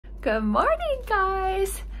Good morning,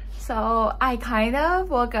 guys! So I kind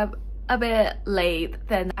of woke up a bit late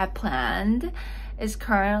than I planned. It's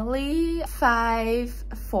currently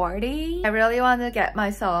 5:40. I really want to get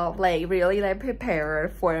myself really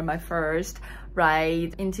prepared for my first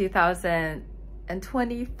ride in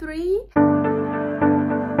 2023.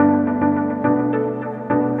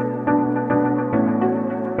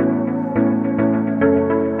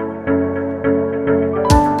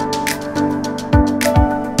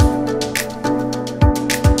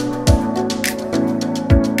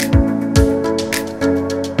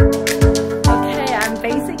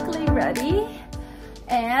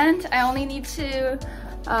 And I only need to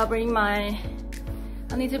bring my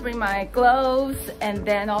gloves and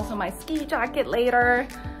then also my ski jacket later.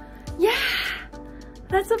 Yeah,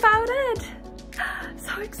 that's about it.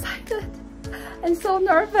 So excited and so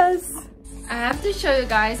nervous. I have to show you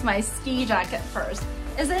guys my ski jacket first.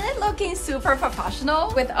 Isn't it looking super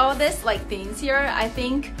professional with all this things here? I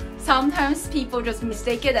think sometimes people just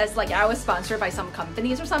mistake it as I was sponsored by some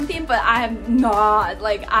companies or something, but I am not.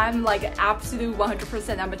 I'm absolute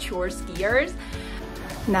 100% amateur skiers.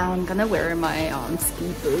 Now I'm gonna wear my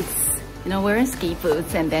ski boots. You know, wearing ski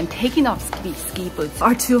boots and then taking off ski boots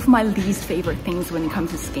are two of my least favorite things when it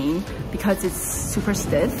comes to skiing because it's super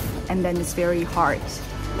stiff and then it's very hard to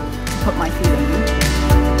put my feet in.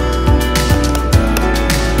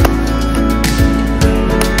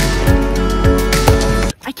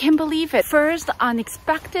 I can't believe it. First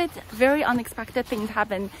very unexpected things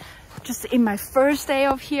happened just in my first day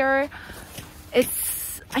of here.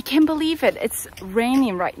 I can't believe it. It's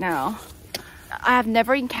raining right now. I have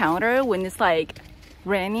never encountered when it's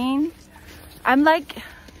raining.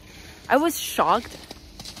 I was shocked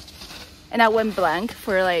and I went blank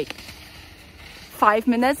for 5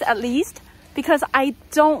 minutes at least because I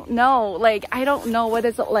don't know. I don't know what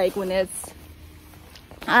it's like when it's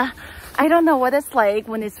I don't know what it's like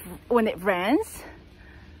when it rains.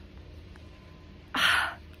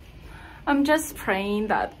 I'm just praying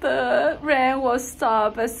that the rain will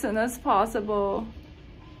stop as soon as possible.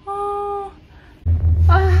 Oh,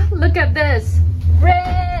 look at this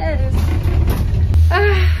rain.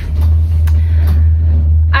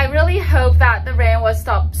 I really hope that the rain will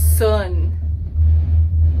stop soon.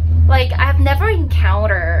 I've never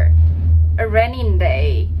encountered a raining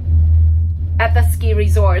day at the ski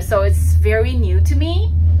resort, so it's very new to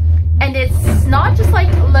me. And it's not just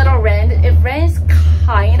little rain, it rains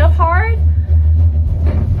kind of hard.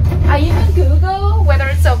 I even Google whether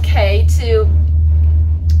it's okay to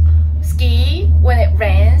ski when it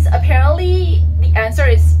rains. Apparently the answer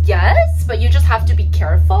is yes, but you just have to be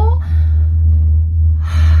careful.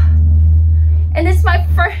 And it's my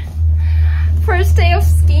first day of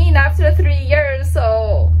skiing after 3 years,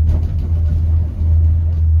 so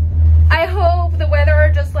I hope the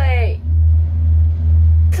weather just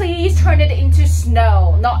please turn it into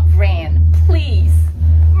snow, not rain, please.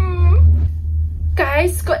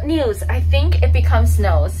 Guys, good news. I think it becomes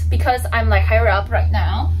snows because I'm higher up right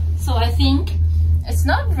now. So I think it's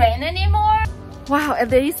not rain anymore. Wow, at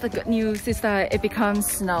least the good news is that it becomes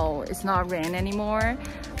snow. It's not rain anymore,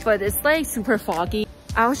 but it's super foggy.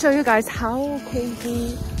 I'll show you guys how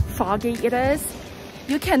crazy foggy it is.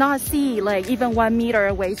 You cannot see even 1 meter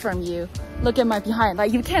away from you. Look at my behind.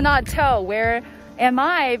 You cannot tell where am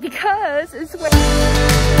I because it's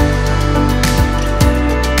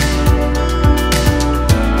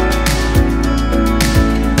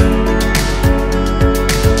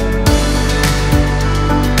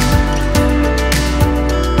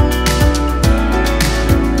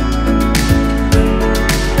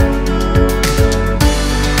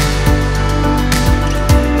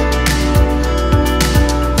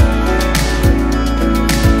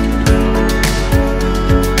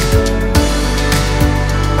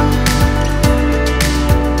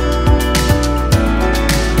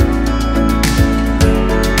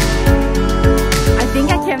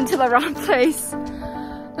the wrong place.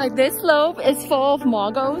 This slope is full of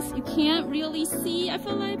moguls. You can't really see, I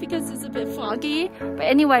feel because it's a bit foggy. But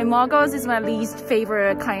anyway, moguls is my least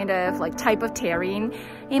favorite kind of type of terrain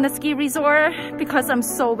in a ski resort because I'm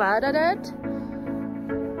so bad at it.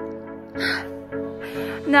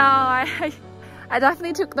 Now I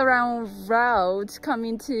definitely took the wrong route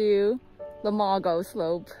coming to the mogul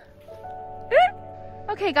slope.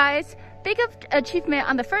 Okay guys, big achievement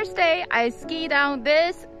on the first day. I ski down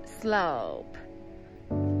this slope.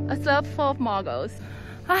 A slope full of moguls.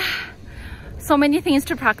 So many things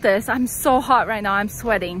to practice. I'm so hot right now. I'm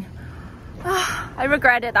sweating. I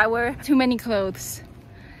regret it. I wear too many clothes.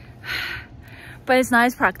 But it's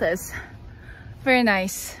nice practice. Very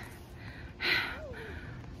nice.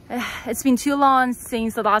 It's been too long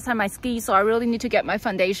since the last time I skied, so I really need to get my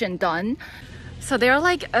foundation done. So they're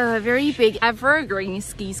like a very big evergreen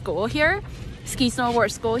ski school here, ski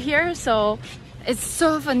snowboard school here. So it's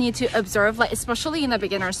so funny to observe, like especially in the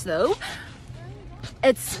beginner slope.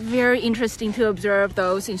 It's very interesting to observe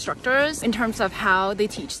those instructors in terms of how they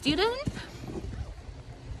teach students.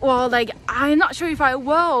 Well, like I'm not sure if I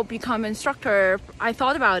will become an instructor. I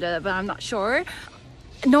thought about it, but I'm not sure.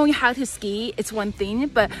 Knowing how to ski is one thing,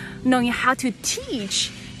 but knowing how to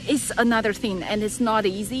teach is another thing, and it's not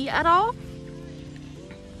easy at all.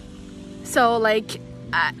 So like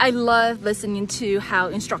I love listening to how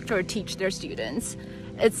instructors teach their students.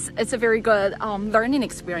 It's a very good learning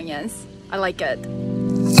experience. I like it.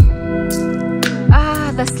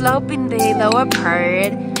 The slope in the lower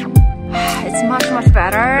part, it's much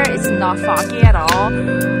better. It's not foggy at all.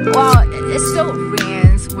 Well, it still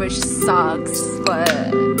rains, which sucks, but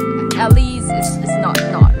at least it's not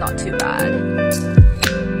too bad.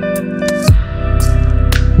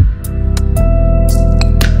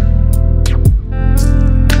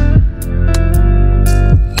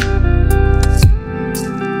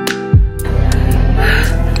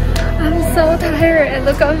 I'm so tired and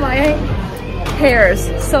look at my hairs,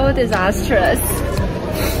 so disastrous.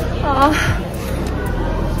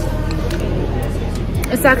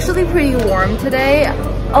 It's actually pretty warm today.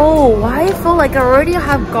 Oh, I feel like I already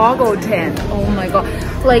have goggle tan. Oh my god,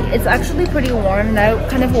 like it's actually pretty warm and I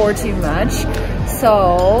kind of wore too much,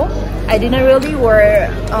 so I didn't really wear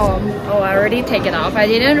oh, I already take it off. I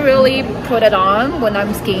didn't really put it on when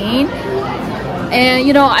I'm skiing. And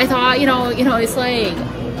you know, I thought, you know it's like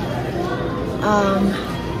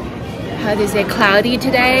how do you say, cloudy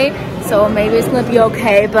today, so maybe it's gonna be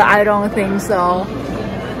okay, but I don't think so.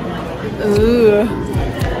 Ooh.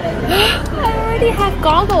 I already have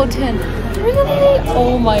goggle tint. Really?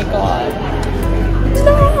 Oh my god.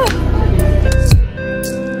 No!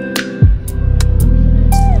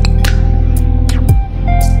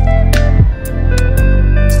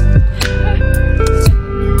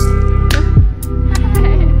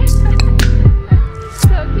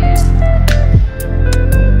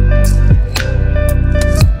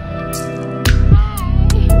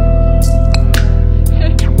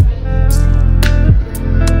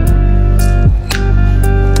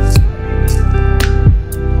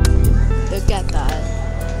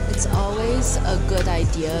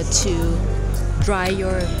 To dry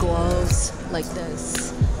your gloves like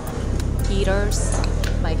this. Heaters,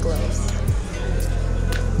 my gloves.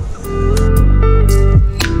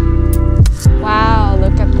 Wow,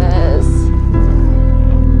 look at this.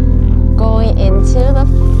 Going into the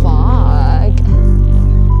fog.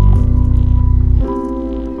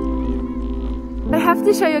 I have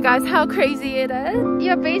to show you guys how crazy it is.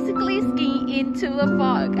 You're basically skiing into the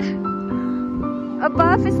fog.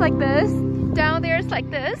 Above is like this. Down there it's like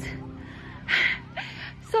this.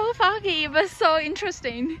 So foggy, but so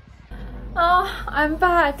interesting. Oh, I'm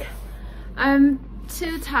back. I'm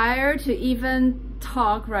too tired to even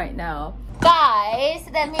talk right now. Guys,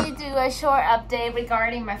 let me do a short update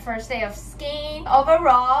regarding my first day of skiing.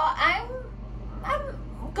 Overall, I'm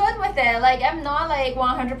good with it. Like I'm not like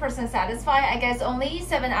 100% satisfied. I guess only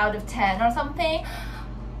 7 out of 10 or something.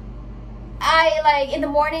 In the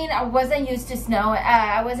morning I wasn't used to snow.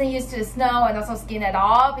 I wasn't used to the snow and also skiing at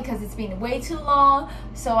all because it's been way too long.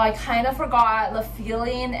 So I kind of forgot the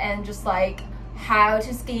feeling and just like how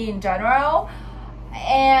to ski in general.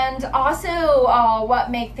 And also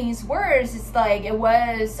what made things worse is like it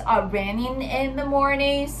was raining in the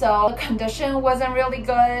morning, so the condition wasn't really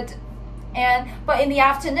good. But in the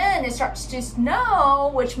afternoon it starts to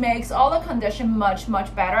snow, which makes all the condition much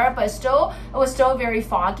better, but still it was still very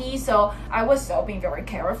foggy, so I was still being very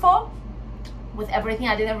careful with everything.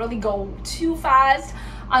 I didn't really go too fast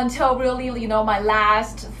until really, you know, my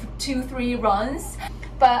last 2-3 runs.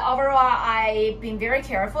 But overall I've been very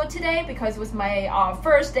careful today because it was my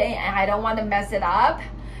first day and I don't want to mess it up,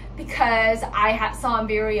 because I had some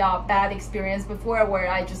very bad experience before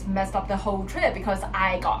where I just messed up the whole trip because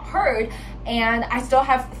I got hurt, and I still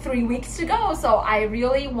have 3 weeks to go. So I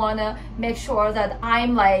really want to make sure that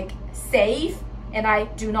I'm like safe and I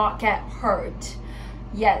do not get hurt.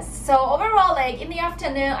 Yes, so overall, like in the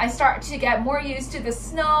afternoon I start to get more used to the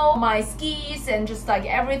snow, my skis, and just like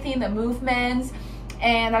everything, the movements.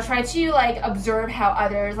 And I try to like observe how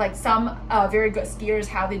others, like some very good skiers,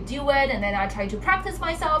 how they do it, and then I try to practice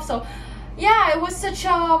myself. So yeah, it was such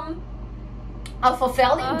a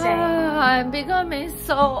fulfilling day. I'm becoming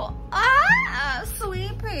so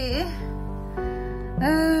sleepy.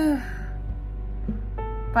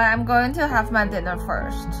 But I'm going to have my dinner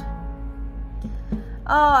first.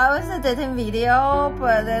 Oh, I was editing video,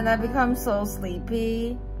 but then I become so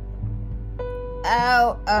sleepy.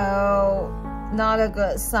 Oh, not a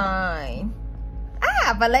good sign.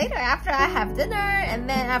 But later, after I have dinner, and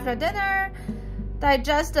then after dinner,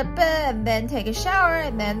 digest a bit, and then take a shower,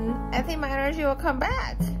 and then I think my energy will come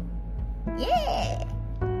back. Yeah!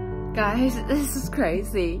 Guys, this is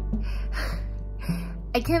crazy.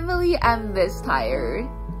 I can't believe I'm this tired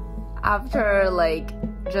after like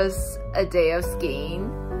just a day of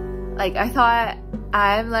skiing. Like I thought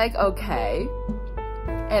I'm like okay,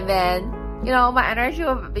 and then you know my energy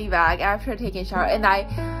will be back after taking a shower, and I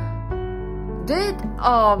did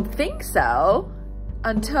think so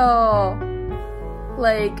until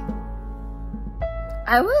like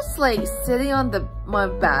I was like sitting on my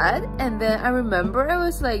bed, and then I remember I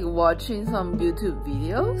was like watching some YouTube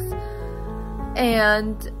videos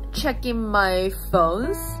and checking my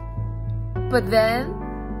phones, but then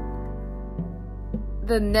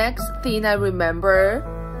the next thing I remember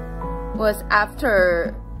was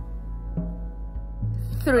after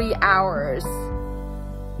 3 hours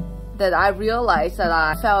that I realized that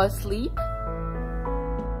I fell asleep.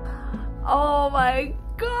 Oh my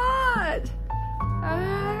god!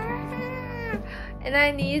 And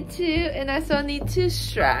I still need to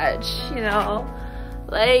stretch, you know,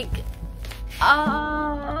 like,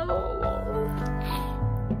 oh,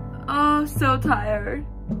 so tired.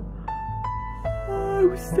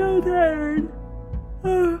 I'm so tired.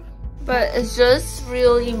 But it's just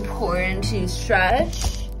really important to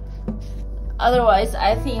stretch. Otherwise,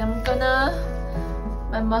 I think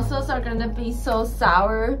my muscles are gonna be so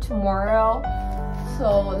sour tomorrow.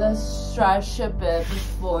 So let's stretch a bit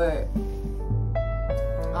before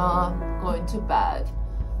going to bed.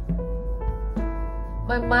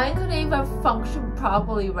 My mind couldn't even function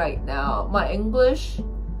properly right now. My English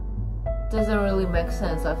doesn't really make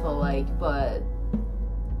sense, I feel like, but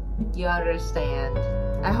you understand.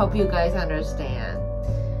 I hope you guys understand.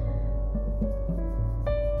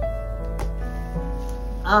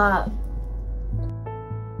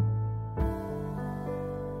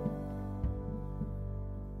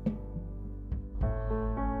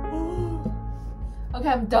 Okay,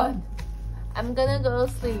 I'm done. I'm gonna go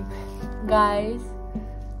sleep, guys.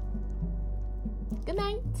 Good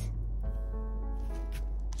night.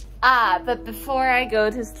 But before I go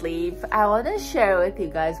to sleep, I want to share with you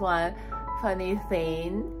guys one funny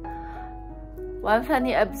thing. One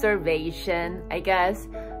funny observation, I guess.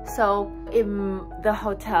 So in the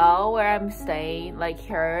hotel where I'm staying, like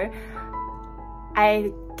here,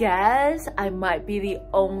 I guess I might be the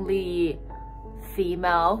only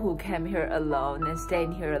female who came here alone and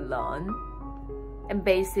staying here alone and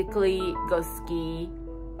basically go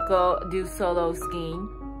do solo skiing.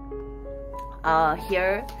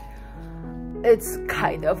 Here it's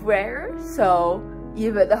kind of rare, so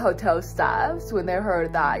even the hotel staffs, when they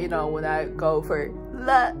heard that, you know, when I go for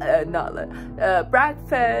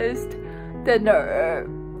breakfast, dinner,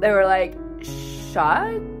 they were like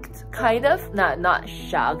shocked, kind of, not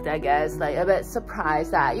shocked, I guess, like a bit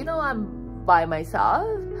surprised that, you know, I'm by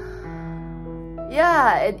myself.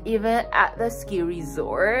 Yeah, and even at the ski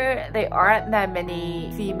resort, there aren't that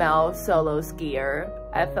many female solo skier,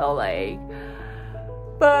 I feel like.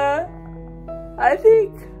 But I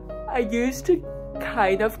think I used to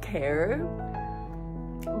kind of care.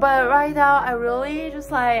 But right now, I really just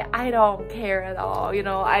like, I don't care at all. You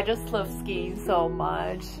know, I just love skiing so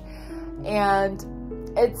much. And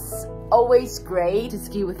it's always great to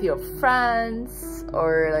ski with your friends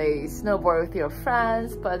or like snowboard with your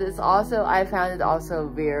friends, but it's also, I found it also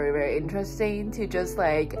very, very interesting to just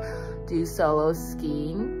like do solo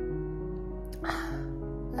skiing.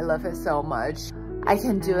 I love it so much. I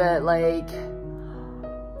can do it like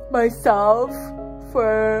myself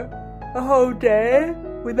for a whole day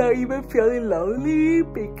without even feeling lonely,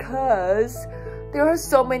 because there are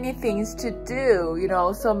so many things to do, you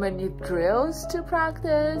know, so many drills to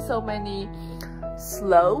practice, so many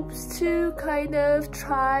slopes to kind of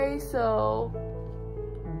try, so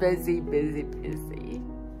busy.